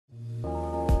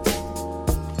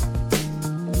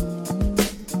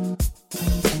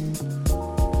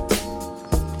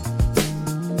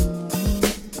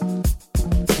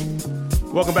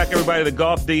Welcome back, everybody, to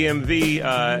Golf DMV.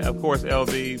 Of course,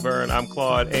 LB, Vern, I'm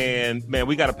Claude. And, man,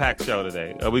 we got a packed show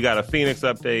today. We got a Phoenix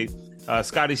update.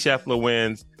 Scottie Scheffler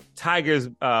wins. Tiger's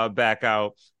back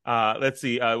out. Let's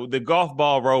see. The golf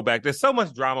ball rollback. There's so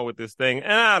much drama with this thing,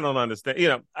 and I don't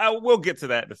understand. We'll get to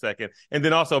that in a second. And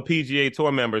then also PGA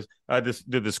Tour members,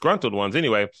 the disgruntled ones.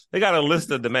 Anyway, they got a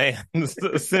list of demands,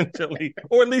 essentially,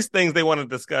 or at least things they want to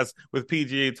discuss with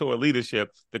PGA Tour leadership,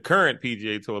 the current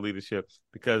PGA Tour leadership,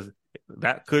 because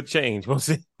that could change. We'll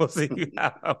see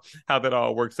how that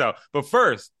all works out. But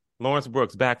first, Lawrence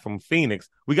Brooks back from Phoenix.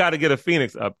 We got to get a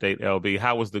Phoenix update, LB.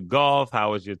 How was the golf?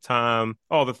 How was your time?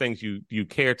 All the things you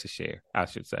care to share, I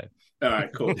should say. All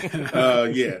right, cool.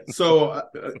 Yeah. So, I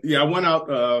went out,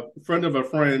 a friend of a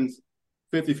friend's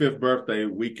 55th birthday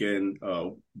weekend.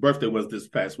 Birthday was this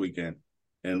past weekend.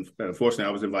 And unfortunately,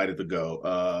 I was invited to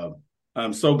go.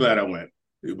 I'm so glad I went.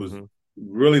 It was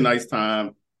really nice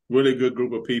time, really good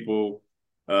group of people.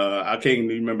 I can't even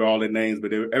remember all their names,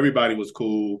 but everybody was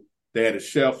cool. They had a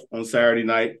chef on Saturday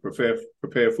night, prepare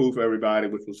food for everybody,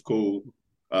 which was cool.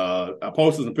 I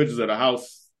posted some pictures of the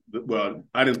house. Well,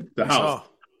 I didn't, the house.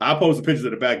 I posted pictures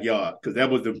of the backyard because that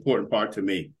was the important part to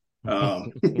me.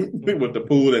 With the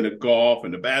pool and the golf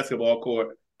and the basketball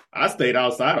court. I stayed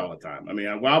outside all the time. I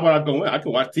mean, why would I go in? I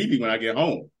can watch TV when I get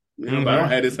home. But I don't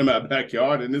have this in my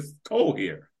backyard and it's cold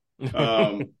here.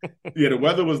 The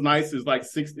weather was nice. It's like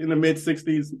in the mid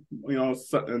 60s,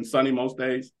 and sunny most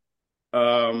days.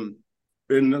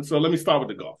 And so let me start with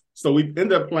the golf. So we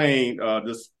ended up playing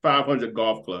this 500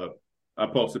 golf club. I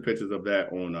posted pictures of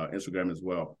that on Instagram as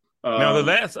well. Now, the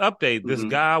last update, this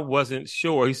guy wasn't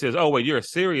sure. He says, "Oh, wait, you're a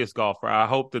serious golfer. I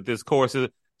hope that this course is."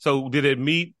 So did it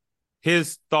meet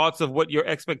his thoughts of what your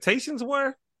expectations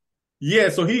were? Yeah,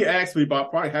 so he asked me about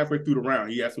probably halfway through the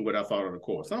round. He asked me what I thought of the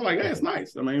course. I'm like, "Hey, it's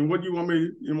nice. I mean, what do you want me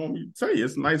to tell you?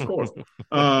 It's a nice course."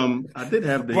 I did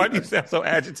have the. Why do you sound so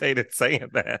agitated saying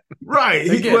that? Right.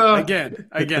 Again.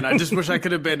 I just wish I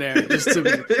could have been there. Mr.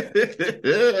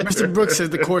 Brooks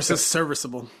says the course is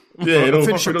serviceable. Yeah, it'll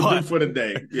do for the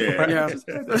day. Yeah.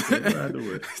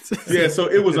 Yeah. So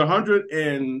it was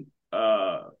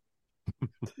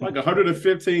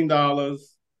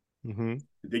 $115.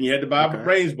 Then you had to buy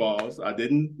range balls. I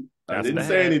didn't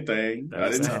say anything. I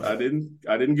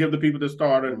didn't give the people that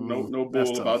started no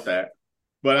bull about that.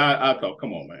 But I thought,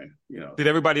 come on, man. Did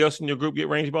everybody else in your group get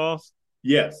range balls?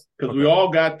 Yes, because we all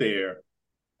got there.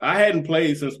 I hadn't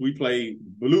played since we played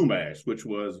Blue Mash, which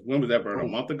was, when was that, Bert? A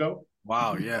month ago?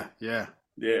 Wow, yeah.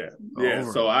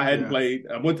 So I hadn't played.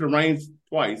 I went to the range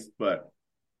twice, but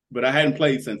I hadn't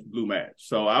played since Blue Match.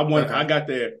 So I went. Okay. I got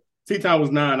there. Tee time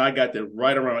was 9. I got there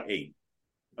right around 8.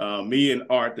 Me and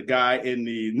Art, the guy in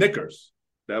the knickers,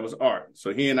 that was Art.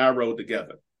 So he and I rode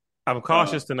together. I'm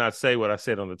cautious to not say what I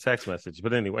said on the text message,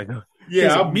 but anyway.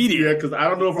 Yeah, I'm media because I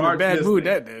don't know if Art's in a bad mood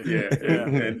that day. Yeah.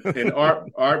 And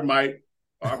Art might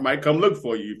come look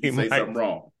for you if you say something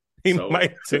wrong. He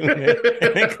might tune in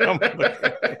and come look.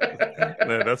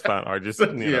 No, that's fine, Art. Just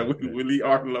we leave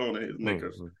Art alone in his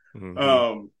knickers.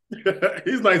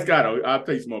 He's a nice guy, though. I'll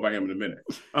tell you some more about him in a minute.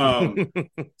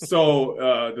 So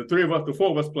the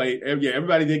four of us played.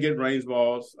 Everybody did get range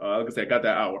balls. Like I said, I got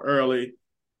that hour early.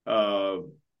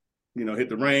 Hit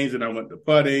the range, and I went to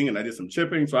putting, and I did some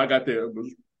chipping. So I got there.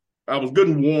 I was good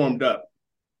and warmed up.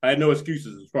 I had no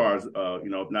excuses as far as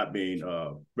not being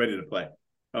ready to play.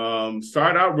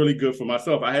 Started out really good for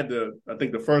myself. I had the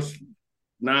first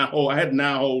 9-hole. I had a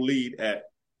 9-hole lead at.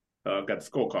 Got the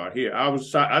scorecard here. I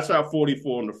shot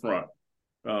 44 in the front.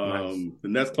 Nice. The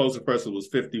next closest person was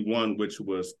 51, which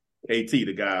was AT,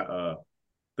 the guy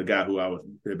who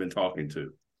had been talking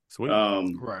to. Sweet.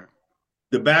 Right.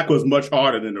 The back was much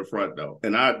harder than the front, though,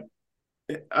 and I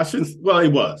shouldn't. Well,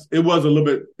 it was. It was a little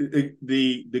bit.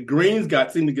 The greens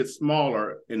seemed to get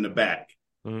smaller in the back,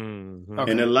 and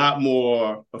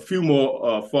a few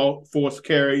more forced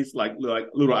carries, like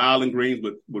little island greens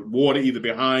with water either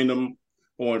behind them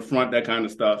or in front, that kind of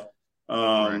stuff.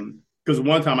 Because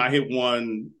one time I hit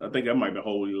one, I think that might be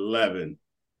hole 11,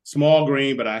 small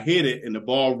green, but I hit it and the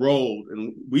ball rolled,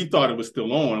 and we thought it was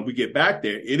still on. We get back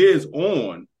there, it is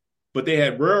on, but they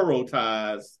had railroad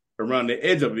ties around the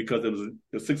edge of it because it was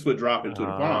a 6-foot drop into the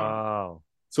pond.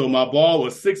 So my ball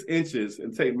was 6 inches,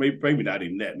 and maybe not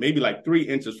even that, maybe like 3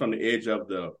 inches from the edge of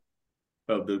the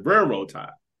railroad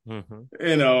tie. And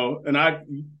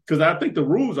because I think the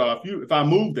rules are if I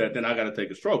move that, then I got to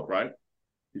take a stroke, right?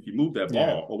 If you move that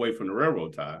ball away from the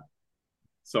railroad tie.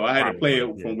 So I had to play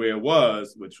it from where it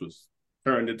was, which was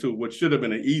turned into what should have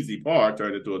been an easy par,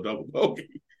 turned into a double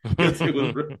bogey. It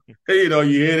was,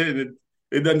 you hit it, and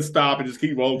it doesn't stop. It just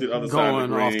keep rolling to the other side of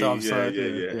the green. Off the other side.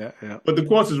 Yeah. But the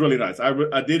course is really nice.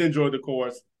 I did enjoy the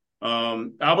course.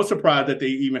 I was surprised that they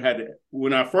even had it.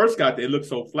 When I first got there, it looked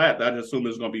so flat that I just assumed it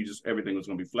was going to be just everything was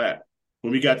going to be flat.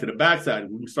 When we got to the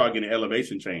backside, we started getting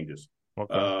elevation changes.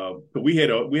 Okay. But we had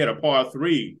a par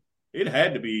 3. It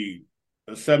had to be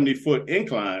a 70-foot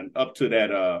incline up to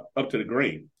the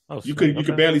green. Oh, you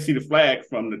could barely see the flag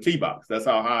from the tee box. That's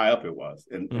how high up it was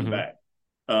in back.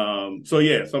 So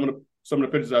yeah, some of the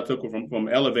pictures I took were from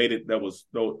elevated that was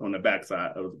on the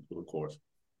backside of the course.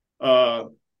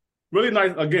 Really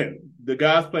nice. Again, the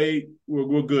guys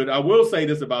were good. I will say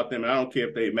this about them, and I don't care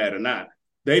if they're mad or not.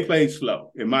 They played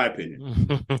slow, in my opinion.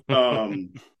 What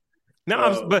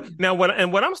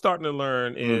I'm starting to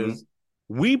learn is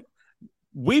we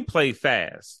play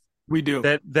fast. We do.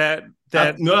 These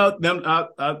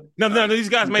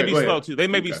guys may be slow too. They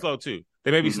may be slow too.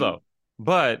 They may be slow,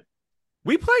 but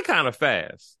we play kind of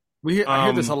fast. I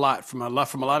hear this a lot from a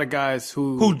lot of guys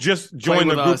who just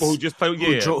joined the group, or who just play,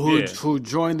 who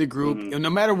joined the group. And no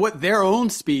matter what their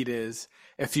own speed is,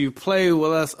 if you play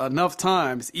with us enough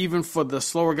times, even for the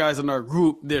slower guys in our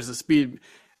group, there's a speed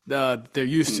they're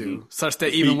used to, such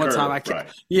that even one time I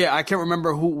can't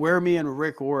remember where me and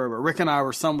Rick were, but Rick and I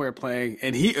were somewhere playing,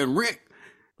 and Rick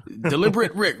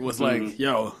was like,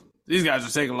 "Yo, these guys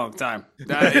are taking a long time." Rick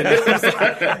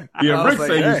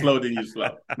say you slow, then you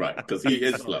slow, right? Because he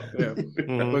is slow. Yeah.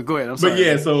 But go ahead. I'm sorry. But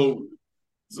yeah,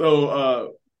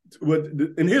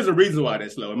 and here's the reason why they're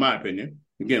slow, in my opinion.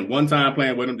 Again, one time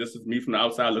playing with them, this is me from the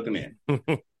outside looking in.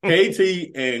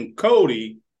 KT and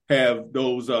Cody have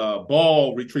those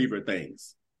ball retriever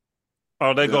things.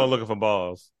 Oh, they go looking for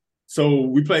balls. So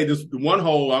we played this one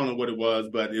hole. I don't know what it was,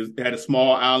 but it had a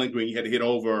small island green. You had to hit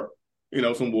over,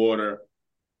 some water.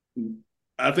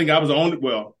 I think I was the only.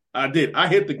 Well, I did. I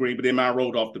hit the green, but then mine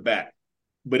rolled off the back.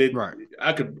 But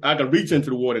I could reach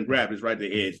into the water and grab it. It's right at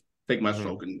the edge, take my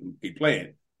stroke and keep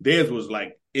playing. Theirs was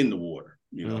like in the water,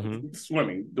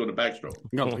 swimming, doing the backstroke.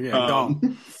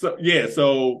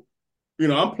 So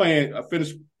I'm playing. I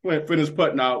finished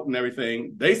putting out and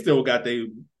everything. They still got their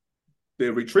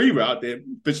retriever out there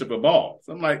fishing for balls.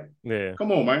 I'm like,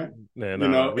 come on, man.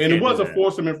 And it was a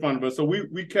foursome in front of us, so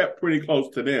we kept pretty close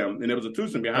to them, and there was a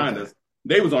twosome behind us.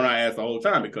 They was on our ass the whole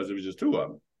time because it was just two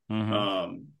of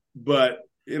them. But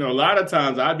a lot of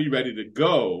times I'd be ready to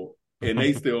go, and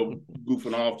they still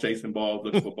goofing off, chasing balls,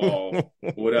 looking for balls,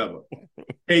 whatever.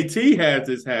 KT has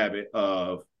this habit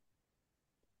of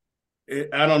KT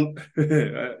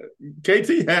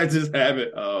has this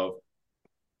habit of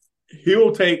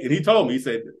he'll take, and he told me, he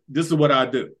said, this is what I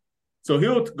do. So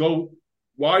he'll go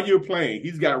while you're playing.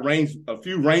 He's got a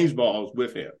few range balls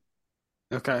with him.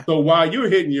 Okay. So while you're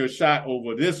hitting your shot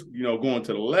over this, going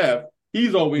to the left,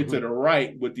 he's over to the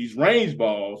right with these range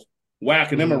balls,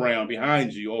 whacking them around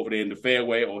behind you over there in the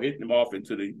fairway, or hitting them off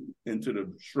into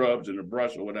the shrubs and the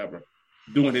brush or whatever,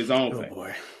 doing his own thing.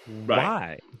 Boy.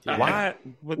 Right. Why?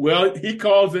 Well, he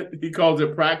calls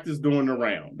it practice during the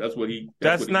round. That's what he.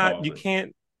 That's what not. He calls you it.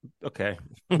 Can't. Okay.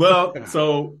 Well,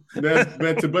 so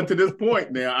but to this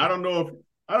point now, I don't know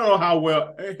how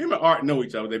well him and Art know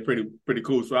each other. They're pretty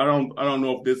cool. So I don't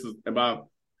know if this is am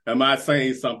I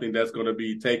saying something that's going to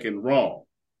be taken wrong.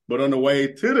 But on the way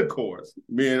to the course,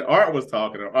 me and Art was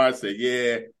talking, and Art said,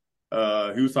 he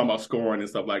was talking about scoring and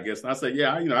stuff like this. And I said,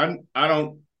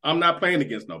 I'm not playing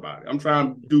against nobody. I'm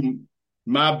trying to do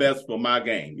my best for my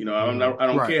game. I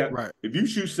don't care. Right. If you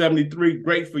shoot 73,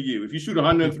 great for you. If you shoot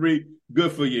 103,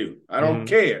 good for you. I don't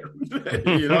care.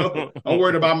 I'm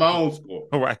worried about my own score.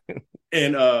 Right.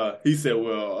 And he said,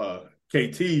 well,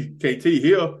 KT,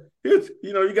 he'll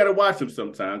you got to watch him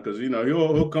sometime because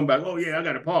he'll come back. Oh yeah, I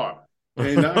got a par.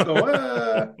 And I go,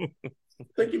 I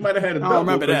think he might have had a double. I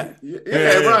remember that.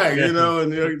 Yeah, right.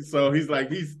 And so he's like,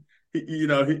 he's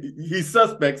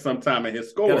suspect sometime in his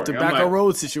scoring. Got a tobacco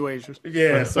road situation.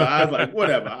 Yeah, so I was like,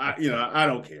 whatever. I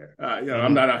don't care.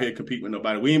 I'm not out here competing with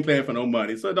nobody. We ain't playing for no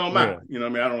money, so it don't matter. I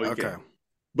don't really care.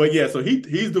 But yeah, so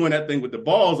he's doing that thing with the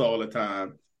balls all the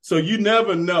time. So you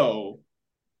never know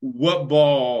what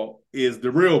ball is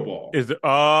the real ball. You know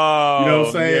what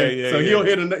I'm saying? Yeah, so he'll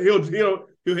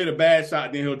hit a bad shot,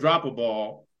 and then he'll drop a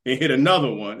ball and hit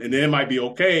another one, and then it might be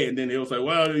okay, and then he'll say,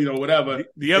 well, whatever.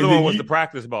 The other one was the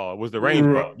practice ball, was the range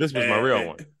ball. This was my real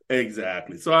one.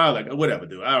 Exactly. So I was like, whatever,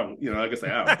 dude. I don't, like I say,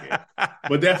 I don't care.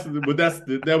 but that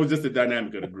was just the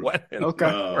dynamic of the group.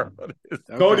 Okay.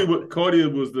 Cody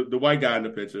was the white guy in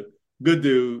the picture. Good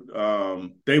dude.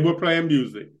 They were playing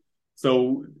music.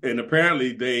 So, and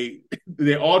apparently they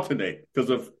alternate because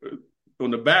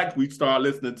on the back, we started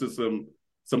listening to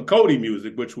some Cody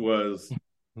music, which was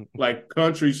like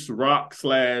country rock /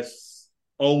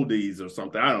 oldies or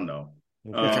something. I don't know.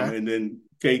 Okay. And then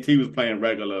KT was playing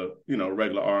regular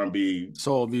R&B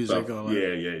soul music.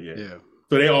 Yeah.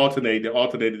 So they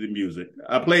alternated the music.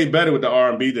 I played better with the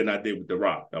R&B than I did with the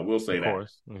rock. I will say that. Of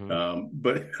course. Mm-hmm.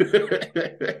 But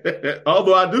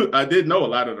although I did know a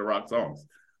lot of the rock songs.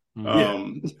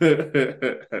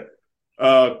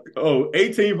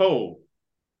 18th hole.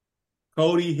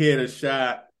 Cody hit a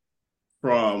shot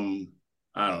from,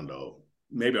 I don't know,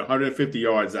 maybe 150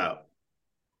 yards out.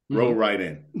 Rolled right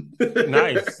in.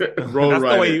 Nice. That's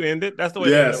the way you end it. That's the way.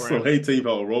 Yes, so 18th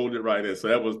hole, rolled it right in. So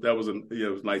that was it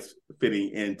was nice fitting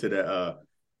into the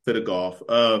to the golf.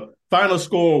 Final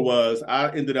score was I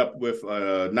ended up with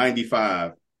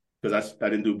 95 because I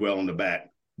didn't do well on the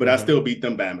back, but I still beat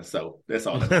them by myself. That's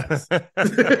all that matters.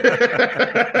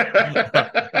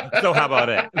 So how about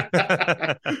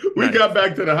that? We got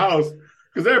back to the house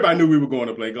because everybody knew we were going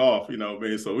to play golf. You know what I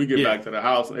mean? So we get back to the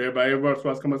house and everybody's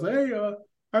supposed to come and say,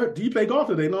 "Hey, do you play golf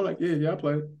today?" And I'm like, yeah, I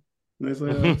play. And they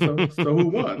say, so who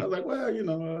won? I was like, well,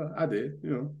 I did,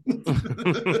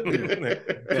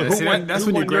 That's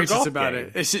when you're gracious about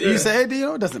it. You say, hey,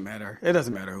 it doesn't matter. It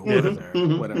doesn't matter who won or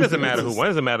whatever. It doesn't matter who won. It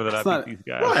doesn't matter that I beat these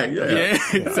guys. Right, yeah.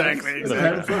 Exactly.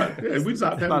 Having fun. Yeah, we just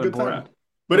having a good time.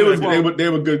 But they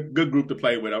were a good group to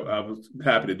play with. I was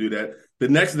happy to do that. The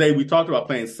next day, we talked about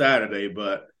playing Saturday,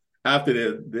 but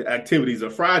after the activities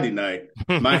of Friday night,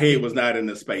 my head was not in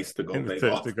the space to go play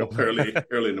golf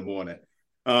early in the morning.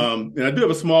 And I do have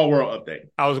a small world update.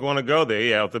 I was going to go there.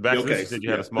 Yeah, off the back. Okay, you said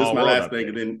you had a small world. This is my last thing,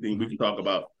 and then we can talk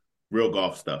about real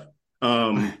golf stuff.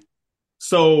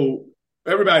 So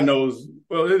everybody knows.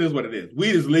 Well, it is what it is.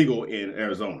 Weed is legal in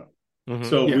Arizona. Mm-hmm.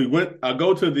 So I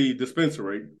go to the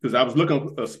dispensary because I was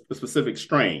looking for a specific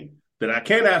strain that I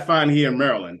cannot find here in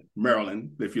Maryland.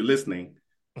 Maryland, if you're listening.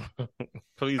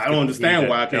 Please, I don't understand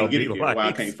why I can't get it here, why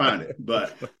I can't find it.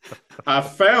 But I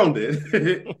found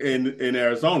it in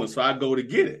Arizona, so I go to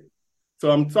get it.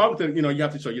 So I'm talking to, you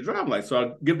have to show your driver's license. So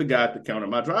I give the guy at the counter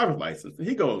my driver's license. And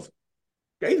he goes,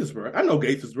 Gaithersburg. I know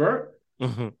Gaithersburg.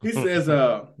 He says,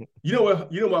 you know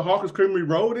what Hawkins Creamery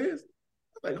Road is?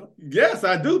 I'm like, yes,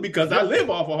 I do, because I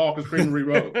live off of Hawkins Creamery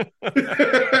Road.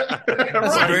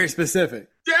 That's very specific.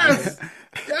 Yes.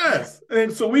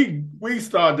 And so we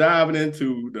start diving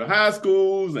into the high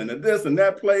schools and this and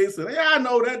that place. And I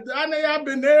know that. I know I've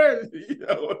been there.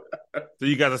 So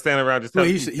you guys are standing around just telling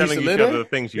each other the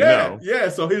things you know. Yeah.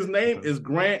 So his name is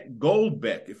Grant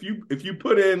Goldbeck. If you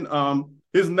put in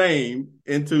his name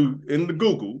into the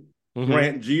Google,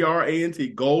 Grant Grant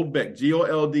Goldbeck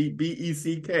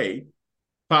Goldbeck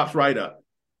pops right up.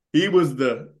 He was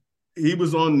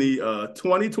on the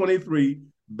 2023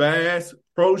 Bass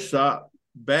Pro Shop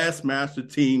Bassmaster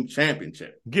Team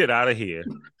Championship. Get out of here.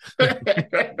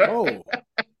 Oh.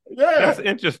 Yeah. That's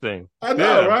interesting. I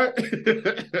know, right?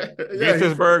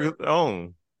 Gaithersburg's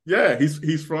own. Yeah,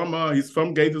 he's from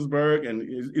Gaithersburg,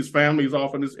 and his family is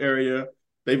off in this area.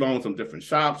 They've owned some different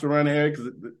shops around there because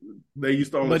they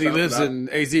used to own. But he lives in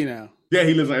AZ now. Yeah,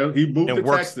 he moved to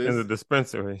Texas in the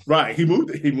dispensary. Right, he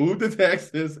moved to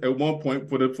Texas at one point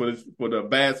for the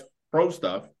Bass Pro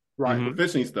stuff. Right, the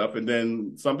fishing stuff, and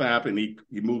then something happened. He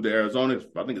moved to Arizona.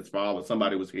 I think his father,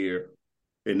 somebody was here,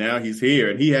 and now he's here.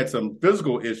 And he had some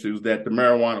physical issues that the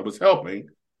marijuana was helping,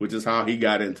 which is how he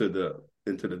got into the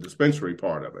dispensary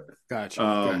part of it.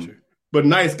 Gotcha. But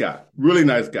nice guy, really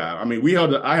nice guy. I mean,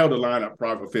 I held the line up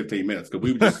probably for 15 minutes because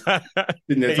we were just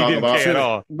sitting there talking about at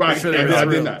all. Right,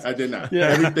 I did not. Yeah.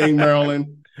 Everything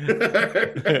Maryland.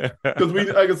 Because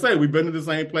like I say, we've been to the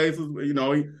same places.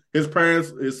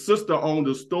 His sister owned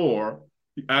a store.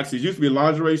 Actually, it used to be a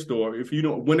lingerie store. If you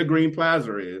know Wintergreen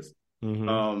Plaza is,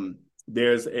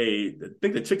 there's I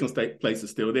think the chicken steak place is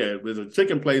still there. There's a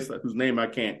chicken place whose name I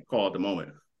can't call at the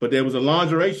moment, but there was a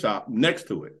lingerie shop next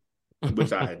to it,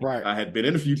 which I had been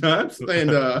in a few times,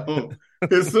 and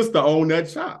his sister owned that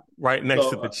shop right next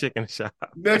to the chicken shop.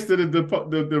 Next to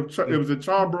it was a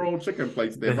Charborough chicken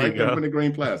place there, right there in the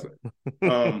Green Plaza,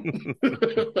 in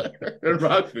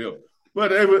Rockville.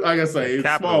 But it was, like I say,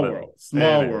 it's small world.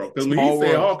 Because when he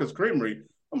said Hawkins Creamery,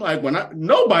 I'm like,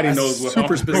 nobody knows what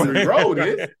Hawkins Creamery Road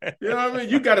is. You know what I mean?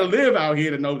 You got to live out here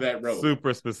to know that road.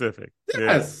 Super specific.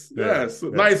 Yes.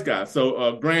 Nice guy.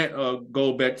 So Grant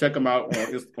Goldbeck, check him out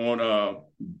on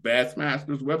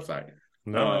Bassmaster's website.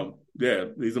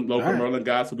 He's a local Maryland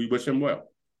guy, so we wish him well.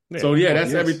 Yeah. So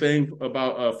that's everything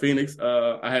about Phoenix.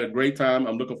 I had a great time.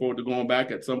 I'm looking forward to going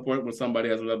back at some point when somebody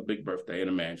has another big birthday in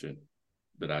a mansion.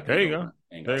 There you go.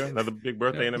 Another big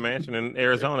birthday in a mansion in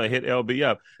Arizona. Hit LB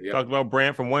up. Yep. Talked about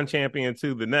Brant from one champion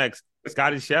to the next.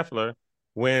 Scottie Scheffler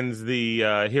wins the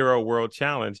Hero World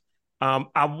Challenge.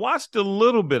 I watched a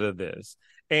little bit of this,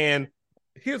 and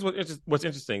here's what's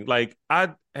interesting. Like, I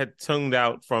had tuned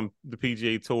out from the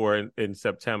PGA Tour in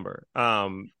September,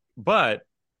 but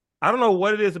I don't know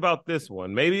what it is about this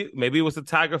one. Maybe it was the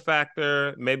Tiger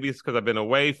factor. Maybe it's because I've been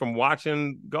away from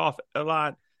watching golf a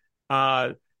lot.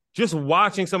 Just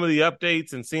watching some of the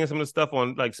updates and seeing some of the stuff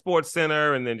on like Sports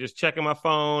Center, and then just checking my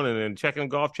phone and then checking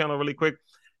Golf Channel really quick.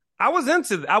 I was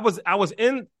into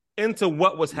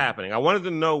what was happening. I wanted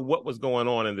to know what was going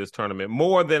on in this tournament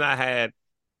more than I had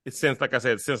since, like I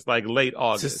said, since like late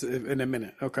August. Just in a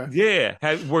minute, okay. Yeah,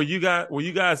 were you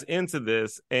guys into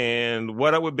this? And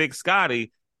what up with Big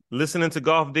Scottie? Listening to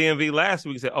Golf DMV last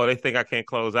week, said, "Oh, they think I can't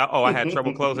close out. Oh, I had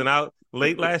trouble closing out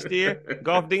late last year.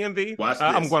 Golf DMV.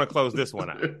 I'm going to close this one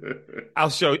out.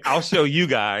 I'll show you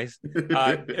guys."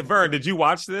 Vern, did you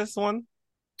watch this one?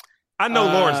 I know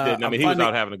Lawrence didn't. I mean, he was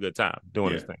out having a good time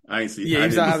doing his thing. I ain't see. Yeah, he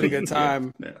was out having a good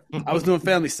time. Yeah. I was doing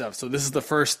family stuff, so this is the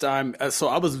first time. So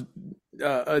I was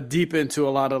deep into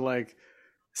a lot of like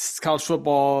college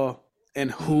football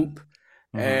and hoop.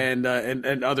 And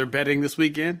other betting this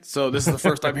weekend. So this is the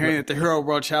first time hearing that the Hero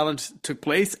World Challenge took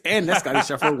place and that Scottie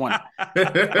Scheffler won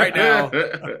it right now,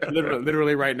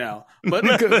 literally right now. But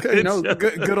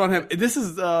good on him. This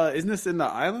is isn't this in the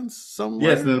islands somewhere?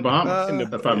 Yes, in the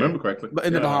Bahamas, if I remember correctly.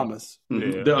 In the Bahamas,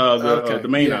 the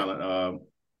main island.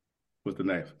 What's the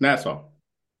name? Nassau.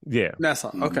 Yeah,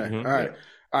 Nassau. Okay, all right.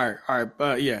 All right.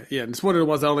 Yeah. It's one of the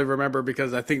ones I only remember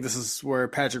because I think this is where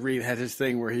Patrick Reed had his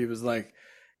thing where he was like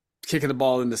kicking the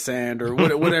ball in the sand or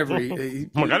whatever. I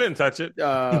didn't touch it.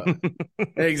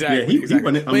 Exactly. Yeah, he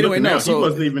wasn't even in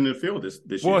the field this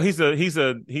year. Well, he's a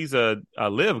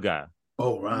live guy.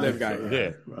 Oh, right. Live guy.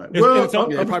 Yeah. Right. Well,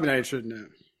 probably not interested in that.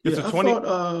 It's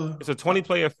a 20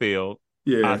 player field.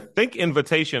 Yeah. I think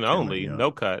invitation only, no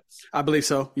cuts. I believe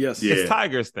so. Yes. Yeah. It's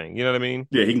Tiger's thing. You know what I mean?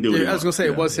 Yeah, he can do it. I was gonna say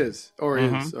it was his or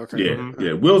his. Okay.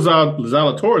 Yeah. Will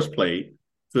Zalatoris played,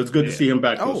 so it's good to see him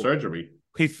back from surgery.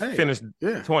 He finished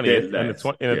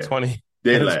 20th in a 20.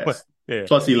 Dead last. Yeah.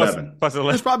 Plus 11. Plus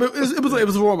 11. It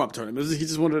was a warm up tournament. He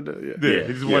just wanted to. Yeah.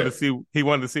 He just wanted to see. He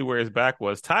wanted to see where his back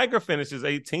was. Tiger finishes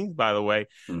 18th, by the way.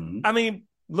 Mm-hmm. I mean,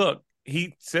 look,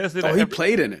 he says that. He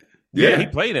played in it. Yeah, he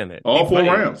played in it. All 4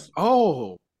 rounds.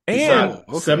 Oh, and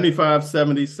 75,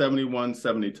 70, 71,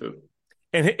 72.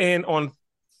 And on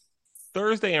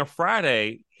Thursday and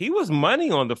Friday, he was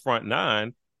money on the front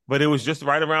 9. But it was just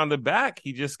right around the back.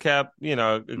 He just kept,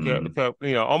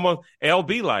 almost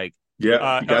LB like.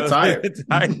 Yeah, he got tired.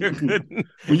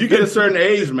 When you get a certain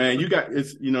age, man,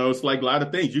 it's like a lot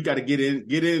of things. You got to get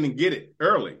in and get it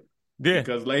early. Yeah,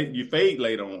 because you fade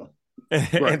later on.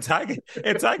 And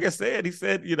Tiger said,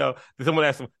 someone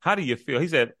asked him, "How do you feel?" He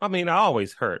said, "I mean, I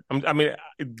always hurt. Like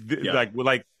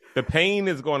the pain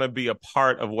is going to be a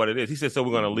part of what it is." He said, "So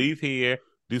we're going to leave here,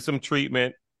 do some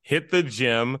treatment, hit the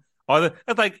gym." But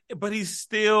he's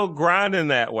still grinding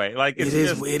that way. Like it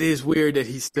is weird that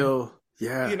he's still,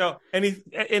 and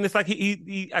it's like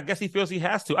he I guess he feels he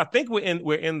has to. I think we're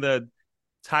in the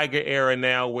Tiger era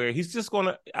now where he's just going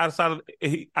to I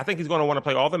think he's going to want to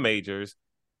play all the majors,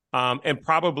 and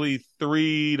probably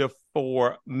 3 to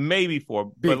 4, maybe 4,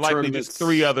 but likely just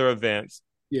 3 other events,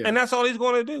 and that's all he's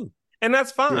going to do, and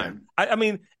that's fine. Yeah. I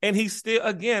mean, and he's still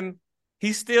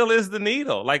he still is the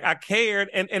needle. Like I cared,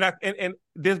 and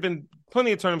there's been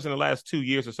plenty of tournaments in the last 2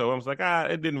 years or so. I was like,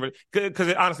 it didn't really, because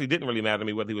it honestly didn't really matter to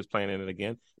me whether he was playing in it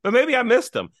again. But maybe I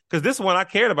missed him because this one I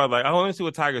cared about. Like, let me see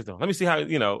what Tiger's doing. Let me see how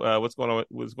what's going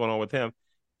on with him.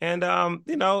 And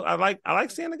I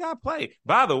like seeing the guy play.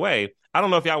 By the way, I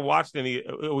don't know if y'all watched any.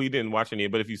 We didn't watch any,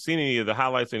 but if you've seen any of the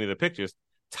highlights, any of the pictures,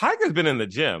 Tiger's been in the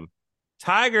gym.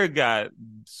 Tiger got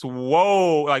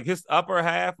swole, like his upper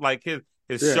half, like his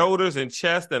shoulders and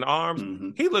chest and arms. Mm-hmm.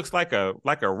 He looks like a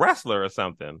wrestler or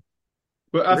something.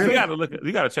 But I think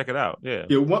you got to check it out. Yeah.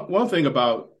 Yeah. One thing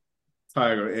about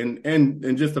Tiger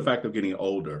and just the fact of getting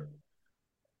older,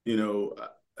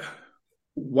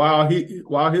 while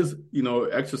his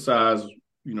exercise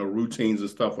routines and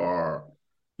stuff are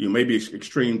maybe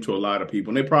extreme to a lot of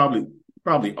people, and they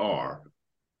probably are.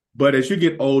 But as you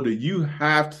get older, you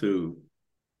have to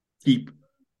keep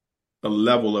a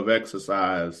level of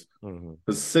exercise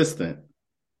consistent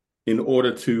in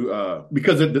order to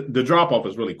because the drop off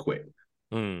is really quick.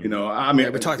 We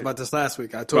talked about this last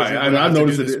week. I told you, and I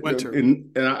noticed it this winter.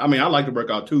 And I like to work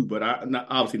out too, but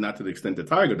obviously not to the extent that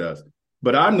Tiger does.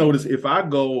 But I noticed if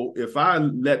I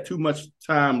let too much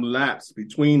time lapse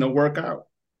between a workout,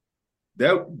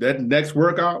 that next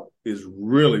workout is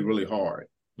really, really hard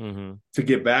to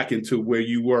get back into where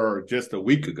you were just a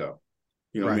week ago.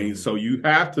 You know what I mean? So you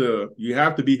have to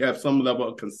have some level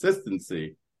of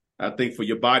consistency, I think, for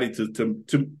your body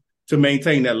to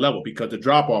maintain that level, because the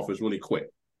drop off is really quick.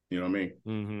 You know what I mean?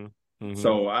 Mm-hmm. Mm-hmm.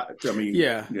 So I mean,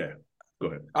 yeah. Go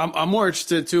ahead. I'm more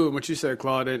interested too in what you said,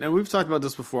 Claude, and we've talked about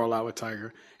this before a lot with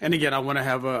Tiger. And again, I want to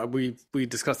have we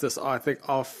discussed this I think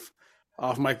off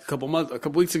mic a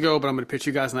couple weeks ago, but I'm going to pitch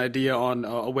you guys an idea on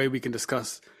a way we can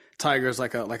discuss Tiger as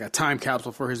like a time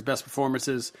capsule for his best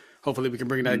performances. Hopefully, we can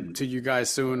bring that to you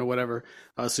guys soon or whatever,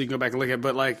 so you can go back and look at it.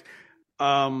 But like,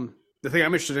 the thing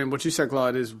I'm interested in, what you said,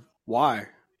 Claude, is why.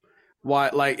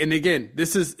 Like, and again,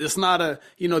 it's not a,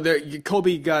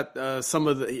 Kobe got some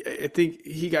of the, I think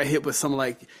he got hit with some,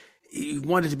 like, he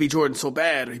wanted to be Jordan so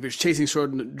bad, or he was chasing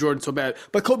Jordan so bad.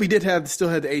 But Kobe still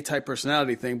had the A-type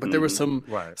personality thing, but there was some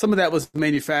of that was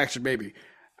manufactured, maybe.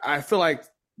 I feel like,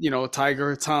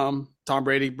 Tiger, Tom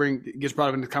Brady gets brought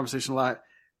up in the conversation a lot.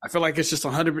 I feel like it's just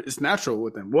 100%, it's natural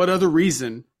with them. What other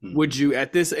reason would you,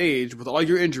 at this age, with all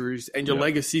your injuries and your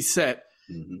legacy set,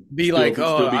 be like,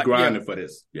 still be grinding for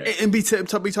this, and be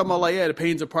talking about like, the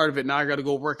pain's a part of it. Now I got to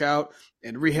go work out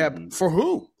and rehab for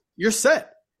who? You're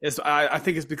set. I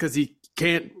think it's because he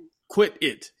can't quit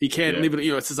it. He can't leave it.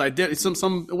 It's his identity.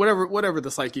 Some whatever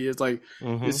the psyche is. Like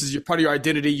this is part of your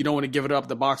identity. You don't want to give it up.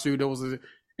 The boxer who knows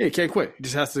he can't quit. He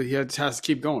has to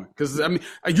keep going. Because I mean,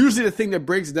 usually the thing that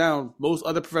breaks down most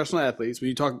other professional athletes when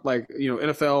you talk like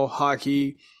NFL,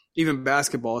 hockey, even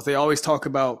basketball, is they always talk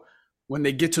about when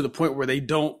they get to the point where they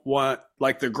don't want,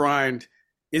 like, the grind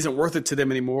isn't worth it to them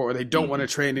anymore, or they don't want to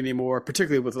train anymore,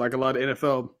 particularly with like a lot of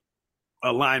NFL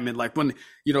alignment. Like when,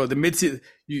 the mid-season,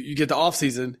 you get the off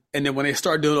season, and then when they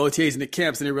start doing OTAs in the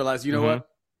camps and they realize, what?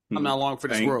 I'm not long for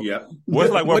this world. Yeah.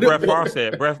 What's like what Brett Favre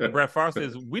said. Brett Favre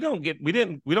says we don't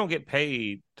get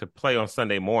paid to play on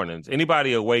Sunday mornings.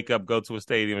 Anybody will wake up, go to a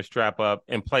stadium, and strap up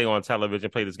and play on television,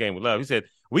 play this game with love. He said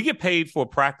we get paid for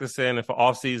practicing and for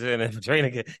off season and for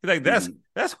training. He's like that's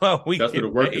what we. That's get where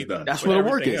the work paid. is done. That's where the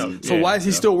work is. So why is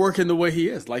he still working the way he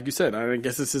is? Like you said, I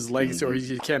guess it's his legacy, or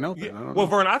he can't help it. Well,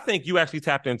 Vern, I think you actually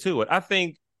tapped into it. I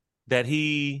think that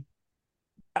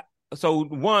So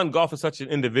one, golf is such an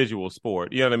individual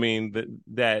sport. You know what I mean?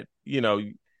 That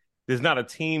there's not a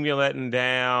team you're letting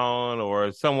down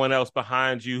or someone else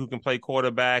behind you who can play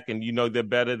quarterback and they're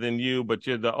better than you, but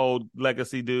you're the old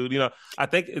legacy dude. I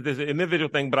think there's an individual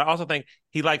thing, but I also think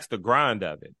he likes the grind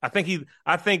of it. I think he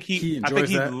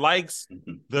likes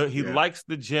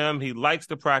the gym. He likes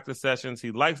the practice sessions.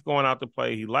 He likes going out to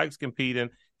play. He likes competing.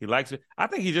 I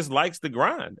think he just likes the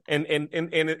grind. And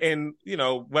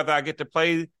whether I get to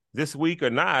play this week or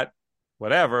not,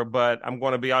 whatever, but I'm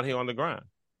going to be out here on the grind.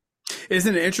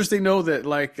 Isn't it interesting though that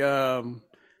like, and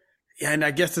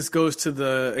I guess this goes to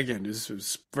this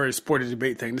is very sporty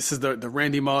debate thing. This is the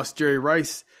Randy Moss, Jerry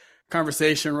Rice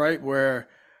conversation, right? Where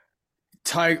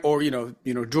Jordan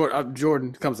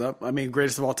comes up. I mean,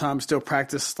 greatest of all time, still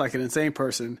practiced like an insane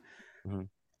person.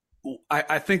 Mm-hmm.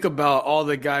 I think about all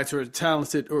the guys who are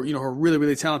talented or, who are really,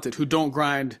 really talented who don't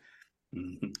grind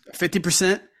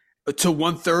 50%. To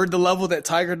 1/3 the level that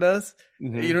Tiger does.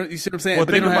 You see what I'm saying? Well,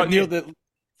 but they don't have the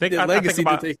legacy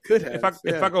that they could have.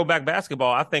 If I go back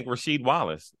basketball, I think Rasheed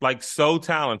Wallace, like so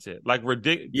talented, like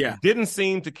ridiculous, didn't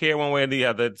seem to care one way or the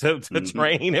other to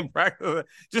train and practice.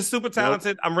 Just super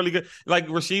talented. I'm really good. Like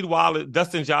Rasheed Wallace,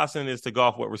 Dustin Johnson is to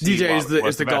golf what Rasheed DJ Wallace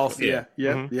is the golf. Yeah.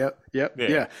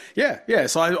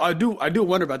 So I do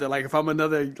wonder about that. Like if I'm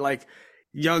another like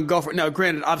young golfer. Now,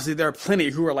 granted, obviously there are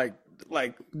plenty who are like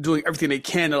doing everything they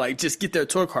can to like just get their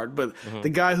torque hard. But the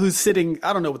guy who's sitting,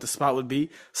 I don't know what the spot would be,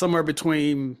 somewhere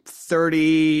between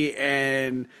 30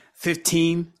 and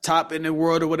 15 top in the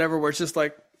world or whatever, where it's just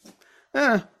like,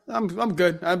 I'm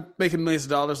good. I'm making millions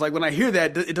of dollars. Like when I hear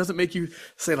that, it doesn't make you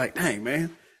say like, dang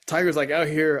man, Tiger's like out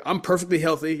here. I'm perfectly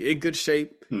healthy, in good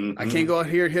shape. I can't go out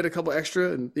here and hit a couple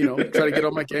extra and, try to get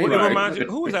on my game. Well, it reminds you,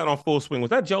 who was that on Full Swing? Was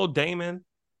that Joe Damon?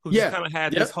 Who just kind of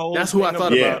had this whole. That's who I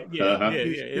thought about.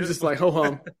 It was just like ho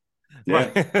hum.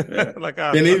 Like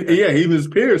even his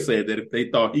peers said that if they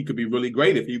thought he could be really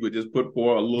great if he would just put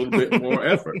forth a little bit more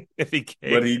effort. If he can,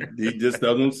 but he just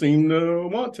doesn't seem to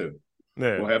want to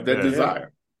or have that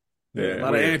desire. A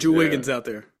lot of Andrew Wiggins out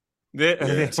there.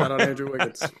 Shout out Andrew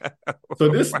Wiggins. So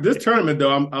this tournament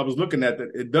though, I was looking at that.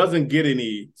 It doesn't get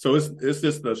any. So it's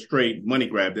just a straight money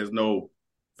grab. There's no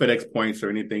FedEx points or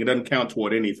anything. It doesn't count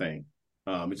toward anything.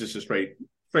 It's just a straight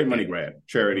money grab,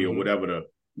 charity or whatever the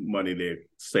money they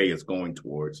say it's going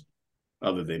towards,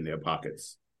 other than their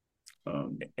pockets.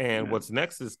 What's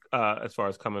next is, as far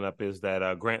as coming up, is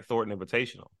that Grant Thornton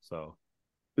Invitational. So,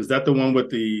 is that the one with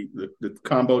the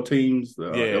combo teams,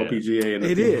 LPGA and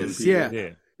it is, yeah.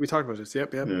 We talked about this.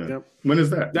 Yep. When is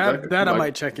that? That I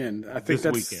might check in. I think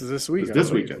that's weekend. This week. It's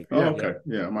this weekend. Oh, okay.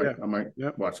 Yeah, I might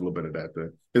watch a little bit of that.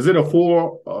 Then. Is it a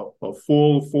full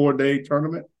 4-day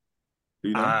tournament? Do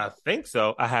you know? I think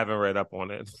so. I haven't read up on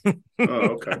it. Oh,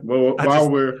 okay. Well,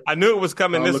 I knew it was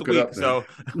coming this week, so.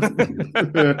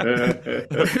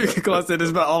 Claude said,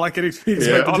 "It's about all I can expect."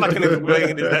 Yeah, all I can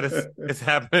explain is that it's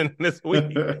happening this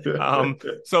week.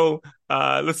 So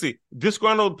let's see.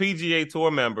 Disgruntled PGA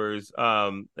Tour members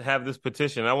have this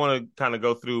petition. I want to kind of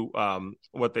go through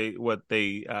what they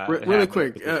really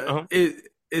quick.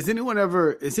 Is anyone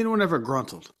ever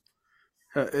gruntled?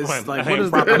 It's like, what is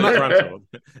that? Gruntled.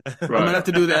 I'm gonna have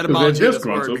to do the etymology of this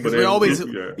word because we always,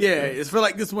 it's for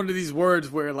like this one of these words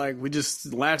where like we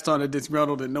just latched on a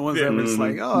disgruntled and no one's ever just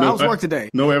like, oh, how's work today?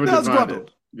 No, ever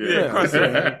gruntled.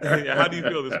 Yeah. How do you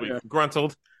feel this week?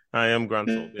 Gruntled. I am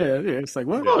gruntled. Yeah. It's like,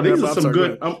 what? Oh, these are some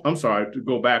good. I'm sorry to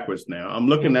go backwards now. I'm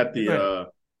looking at the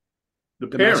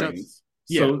pairings.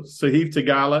 So Sahith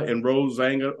Theegala and Rose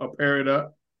Zanger are paired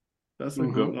up. That's a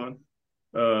good one.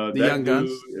 The Young Guns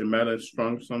and Madeline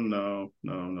Strongson. No.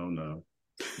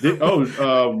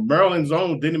 Maryland's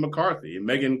own Denny McCarthy and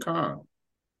Megan Kahn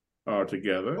are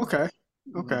together. Okay.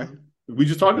 We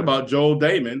just talked about Joel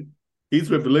Damon. He's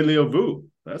with Lilia Vu.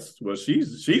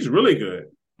 She's really good.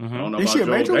 I don't know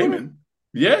about Joel Damon.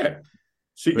 Yeah.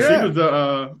 She was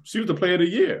the player of the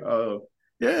year.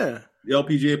 The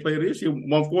LPGA player of the year. She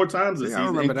won 4 times this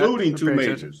season, including 2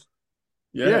 majors.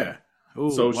 Yeah. Ooh,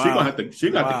 she gonna have to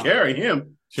carry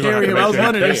him. I was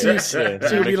wondering if she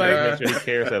would be like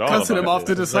cussing him off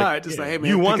to the side, just like, hey man,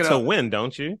 you want to win,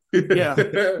 don't you? Yeah.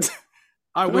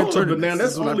 I win tournaments. But now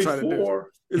that's only 4.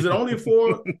 Is it only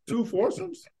 4 2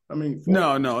 foursomes? I mean,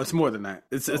 4? No, it's more than that.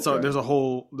 It's there's a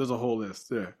whole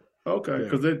list. Yeah. Okay,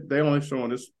 because they only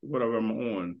showing this whatever I'm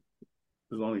on.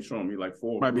 Is only showing me like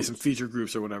 4. Might be some feature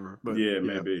groups or whatever. But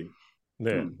maybe.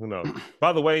 Yeah, who knows?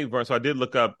 By the way, so I did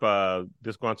look up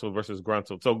disgruntled versus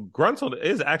gruntled. So gruntled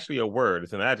is actually a word;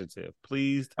 it's an adjective.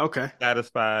 Pleased,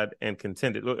 satisfied, and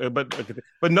contented.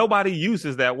 But nobody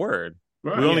uses that word.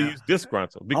 Right, we only use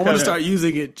disgruntled. Because, I want to start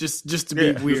using it just to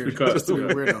be weird. Just to be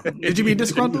weirdo. Did you mean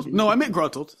disgruntled? No, I meant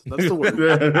gruntled. That's the word.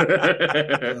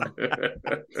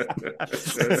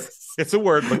 It's a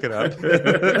word. Look it up.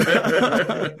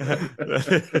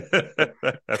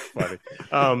 That's funny.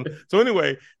 So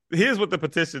anyway, here's what the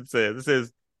petition says. It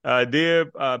says, "Dear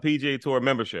PGA Tour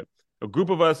membership, a group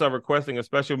of us are requesting a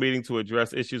special meeting to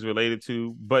address issues related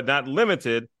to, but not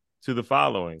limited to, the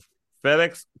following: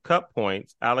 FedEx Cup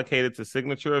points allocated to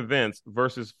signature events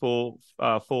versus full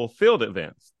field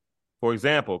events. For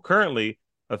example, currently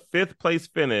a 5th place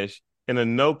finish in a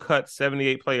no-cut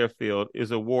 78-player field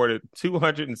is awarded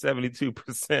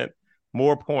 272%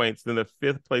 more points than the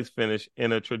 5th place finish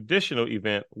in a traditional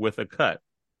event with a cut.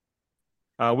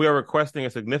 We are requesting a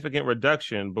significant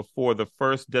reduction before the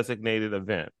first designated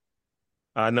event.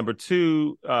 Number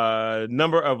 2,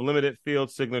 number of limited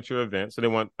field signature events. So they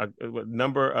want a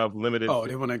number of limited. Oh,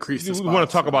 they want to increase the spots. We want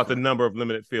to talk about the number of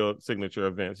limited field signature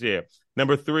events. Yeah.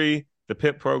 Number 3, the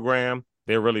PIP program.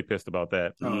 They're really pissed about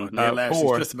that. Oh,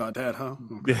 Lashley's pissed about that, huh?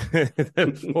 4,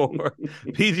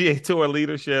 PGA Tour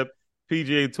leadership,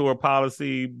 PGA Tour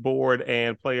policy board,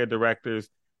 and player directors.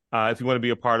 If you want to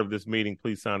be a part of this meeting,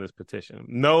 please sign this petition.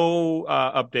 No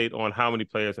update on how many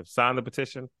players have signed the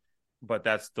petition, but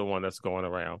that's the one that's going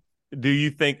around. Do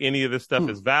you think any of this stuff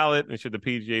is valid, and should the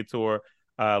PGA Tour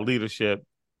leadership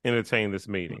entertain this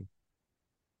meeting?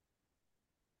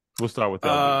 We'll start with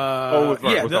that. I'm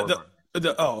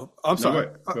sorry.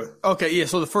 Go ahead. Okay, yeah.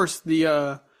 So the first thing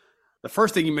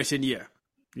you mentioned,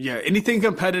 anything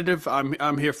competitive,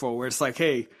 I'm here for. Where it's like,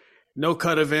 hey, no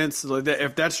cut events, like that.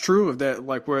 If that's true, if that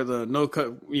like where the no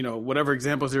cut, whatever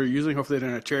examples they're using, hopefully they're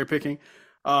not cherry picking.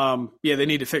 They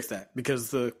need to fix that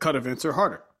because the cut events are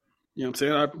harder. You know what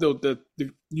I'm saying?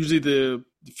 Usually the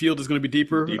field is going to be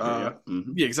deeper. Yeah,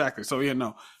 exactly. So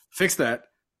fix that.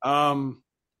 Balance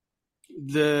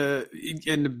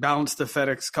the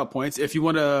FedEx Cup points. If you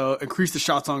want to increase the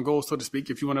shots on goal, so to speak,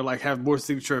 if you want to like have more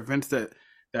signature events that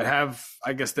have,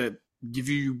 I guess, that give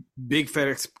you big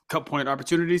FedEx Cup point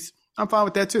opportunities, I'm fine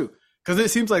with that too. Because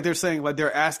it seems like they're saying like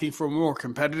they're asking for more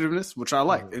competitiveness, which I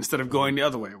like, instead of going the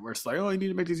other way where it's like, oh, you need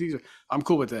to make this easier. I'm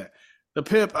cool with that. The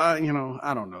PIP, I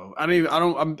don't know.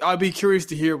 I'd be curious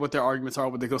to hear what their arguments are,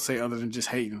 what they go say other than just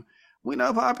hating. We're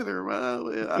not popular.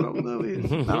 Well, I don't know.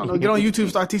 Get on YouTube,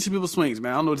 start teaching people swings,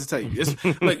 man. I don't know what to tell you. It's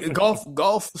like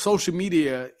golf, social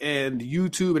media, and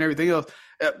YouTube and everything else.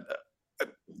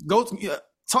 Go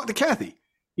talk to Kathy.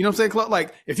 You know what I'm saying?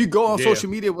 Like, if you go on social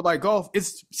media with like golf, it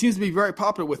seems to be very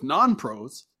popular with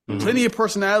non-pros. Plenty of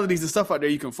personalities and stuff out there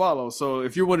you can follow. So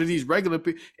if you're one of these regular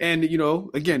people, and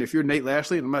again, if you're Nate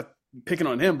Lashley, and I'm not picking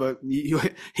on him, but he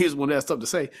has one that has stuff to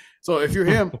say. So if you're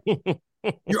him,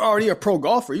 you're already a pro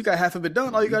golfer. You got half of it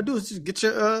done. All you gotta do is just get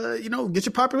your get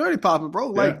your popularity popping, bro.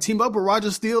 Like team up with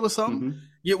Roger Steele or something.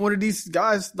 Get one of these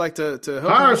guys like to help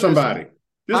hire somebody.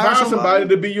 Just hire somebody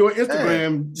to be your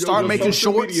Instagram, start making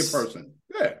shorts. Media person.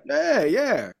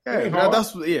 Yeah.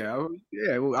 That's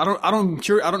I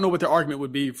don't know what their argument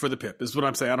would be for the PIP. Is what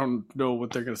I'm saying. I don't know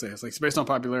what they're gonna say. It's like it's based on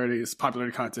popularity. It's a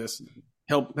popularity contest.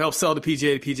 Help sell the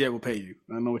PGA. The PGA will pay you.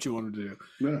 I don't know what you want to do.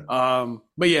 Yeah.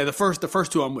 But yeah, the first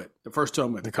two I'm with.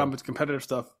 The competitive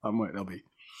stuff I'm with. LB.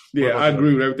 Yeah, I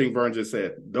agree with everything Vern just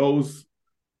said.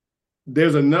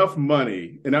 There's enough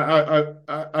money, and I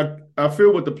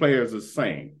feel what the players are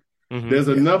saying. There's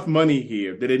enough money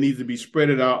here that it needs to be spread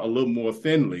out a little more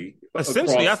thinly.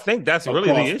 Essentially, I think that's really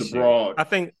the issue.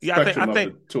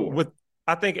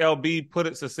 I think LB put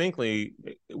it succinctly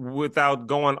without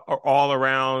going all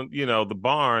around, the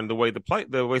barn the way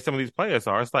some of these players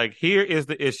are. It's like, here is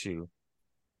the issue.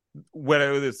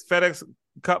 Whether it's FedEx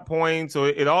Cup points or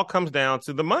it all comes down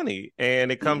to the money,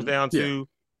 and it comes down to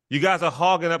you guys are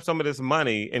hogging up some of this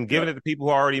money and giving it to people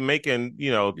who are already making,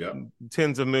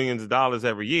 tens of millions of dollars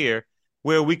every year,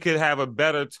 where we could have a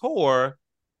better tour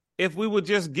if we would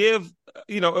just give,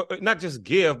 not just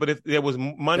give, but if there was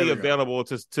money available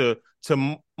to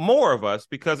more of us,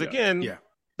 because again,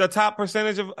 the top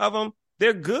percentage of them,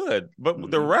 they're good,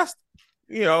 but the rest,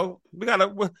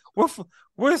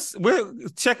 we're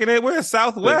checking it. We're in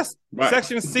Southwest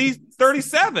section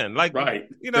C37.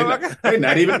 They're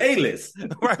not even A-list.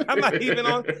 Right. I'm not even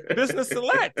on business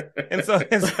select. And so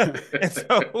it's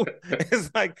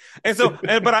like,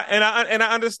 but I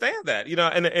understand that,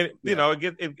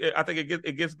 I think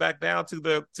it gets back down to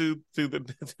the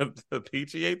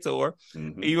PGA Tour.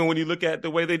 Even when you look at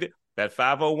the way they did that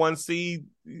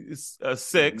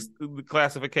 501c6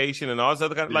 classification and all this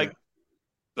other kind of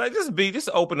just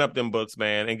open up them books,